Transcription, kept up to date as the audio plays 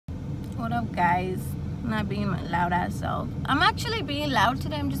What up, guys? I'm not being my loud ass self. I'm actually being loud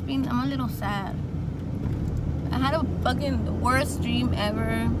today. I'm a little sad. I had a fucking worst dream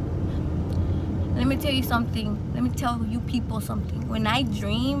ever. Let me tell you something. Let me tell you people something. When I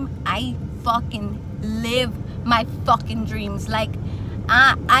dream, I fucking live my fucking dreams. Like,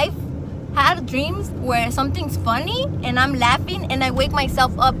 I've had dreams where something's funny and I'm laughing and I wake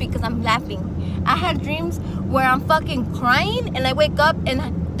myself up because I'm laughing. I had dreams where I'm fucking crying and I wake up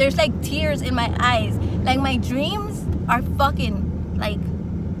and there's like tears in my eyes. Like, my dreams are fucking like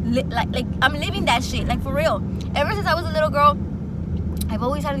I'm living that shit, like, for real. Ever since I was a little girl, I've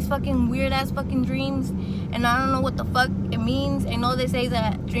always had these fucking weird ass fucking dreams, and I don't know what the fuck it means. I know they say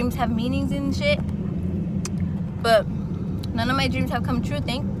that dreams have meanings and shit, but none of my dreams have come true.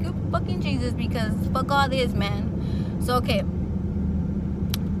 Thank you fucking Jesus, because fuck all this, man. So okay,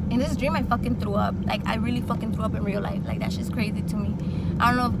 in this dream I fucking threw up. Like, I really fucking threw up in real life. Like, that shit's crazy to me.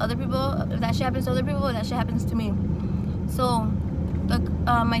 I don't know if that shit happens to other people, or that shit happens to me. So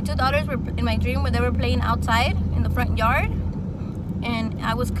my two daughters were in my dream where they were playing outside in the front yard, and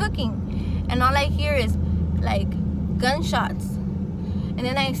I was cooking, and all I hear is like gunshots, and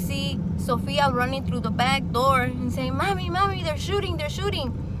then I see Sophia running through the back door and saying, mommy, they're shooting,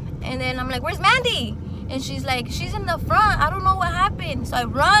 and then I'm like, where's Mandy? And she's like, she's in the front, I don't know what happened. So I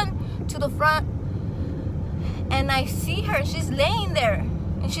run to the front and I see her, she's laying there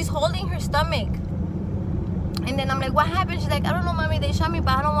and she's holding her stomach. And then I'm like, what happened? She's like, I don't know, mommy, they shot me,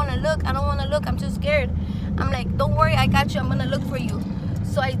 but I don't want to look, I'm too scared. I'm like, don't worry, I got you, I'm gonna look for you.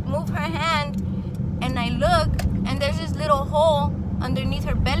 So I move her hand and I look, and there's this little hole underneath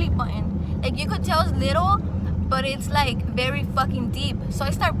her belly button. Like, you could tell it's little, but it's like very fucking deep. So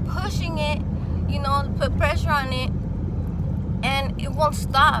I start pushing it, you know, put pressure on it, and it won't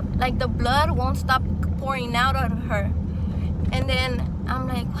stop. Like, the blood won't stop pouring out of her. And then I'm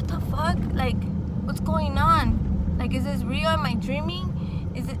like, what the fuck? Like, what's going on? Like, is this real? Am I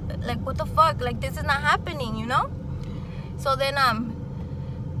dreaming? Is it, like, what the fuck? Like, this is not happening, you know? So then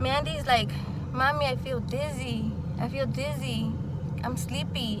Mandy's like, mommy, I feel dizzy, I'm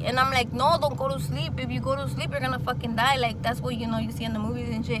sleepy. And I'm like, no, don't go to sleep. If you go to sleep, you're gonna fucking die. Like, that's what, you know, you see in the movies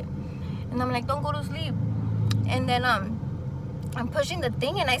and shit. And I'm like, don't go to sleep. And then I'm pushing the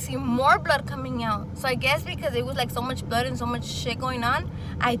thing and I see more blood coming out. So I guess because it was like so much blood and so much shit going on,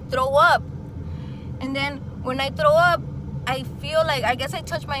 I throw up. And then when I throw up, I feel like, I guess I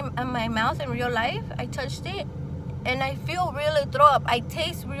touched my mouth in real life. I touched it and I feel really throw up. I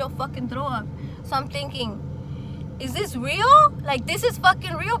taste real fucking throw up. So I'm thinking, is this real? Like, this is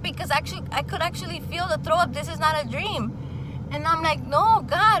fucking real, because actually I could actually feel the throw up. This is not a dream. And I'm like, no,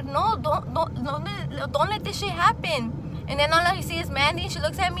 God, no, don't let this shit happen. And then all I see is Mandy, and she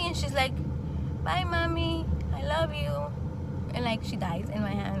looks at me and she's like, bye, mommy, I love you. And like, she dies in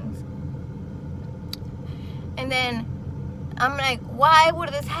my hands. And then I'm like, why would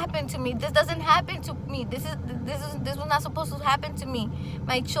this happen to me? This doesn't happen to me. This was not supposed to happen to me.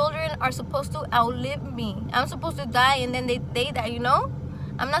 My children are supposed to outlive me. I'm supposed to die and then they die, you know?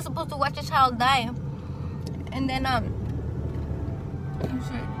 I'm not supposed to watch a child die. And then oh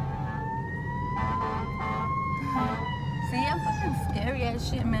shit. See, I'm fucking scary as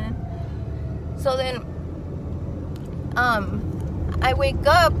shit, man. So then I wake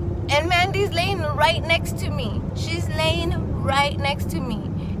up and Mandy's laying right next to me. She's laying right next to me.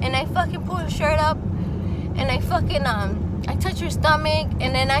 And I fucking pull her shirt up and I fucking I touch her stomach,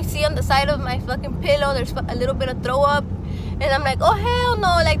 and then I see on the side of my fucking pillow there's a little bit of throw up, and I'm like, oh hell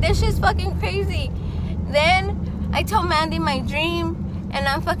no, like, this shit's fucking crazy. Then I tell Mandy my dream and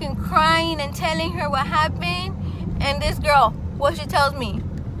I'm fucking crying and telling her what happened, and this girl, what she tells me,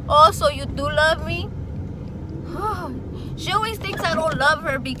 oh, so you do love me? She always thinks I don't love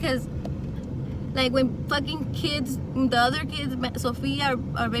her because, like, when fucking kids, the other kids, Sophia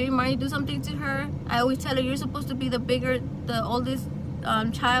or baby Marnie, do something to her, I always tell her, you're supposed to be the oldest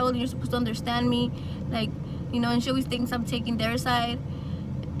child, you're supposed to understand me, like, you know, and she always thinks I'm taking their side.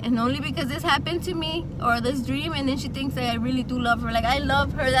 And only because this happened to me, or this dream, and then she thinks that I really do love her. Like, I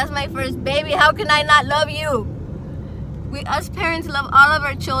love her, that's my first baby, how can I not love you? Us parents love all of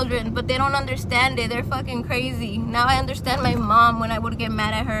our children, but they don't understand it. They're fucking crazy. Now I understand my mom when I would get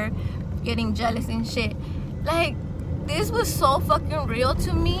mad at her, getting jealous and shit. Like, this was so fucking real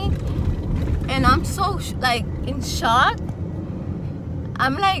to me, and I'm so like in shock.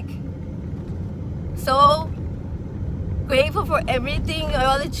 I'm like so grateful for everything,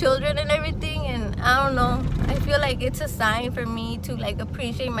 all the children and everything, and I don't know, I feel like it's a sign for me to like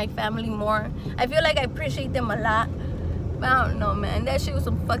appreciate my family more. I feel like I appreciate them a lot. I don't know, man. That shit was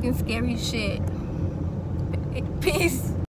some fucking scary shit. Peace.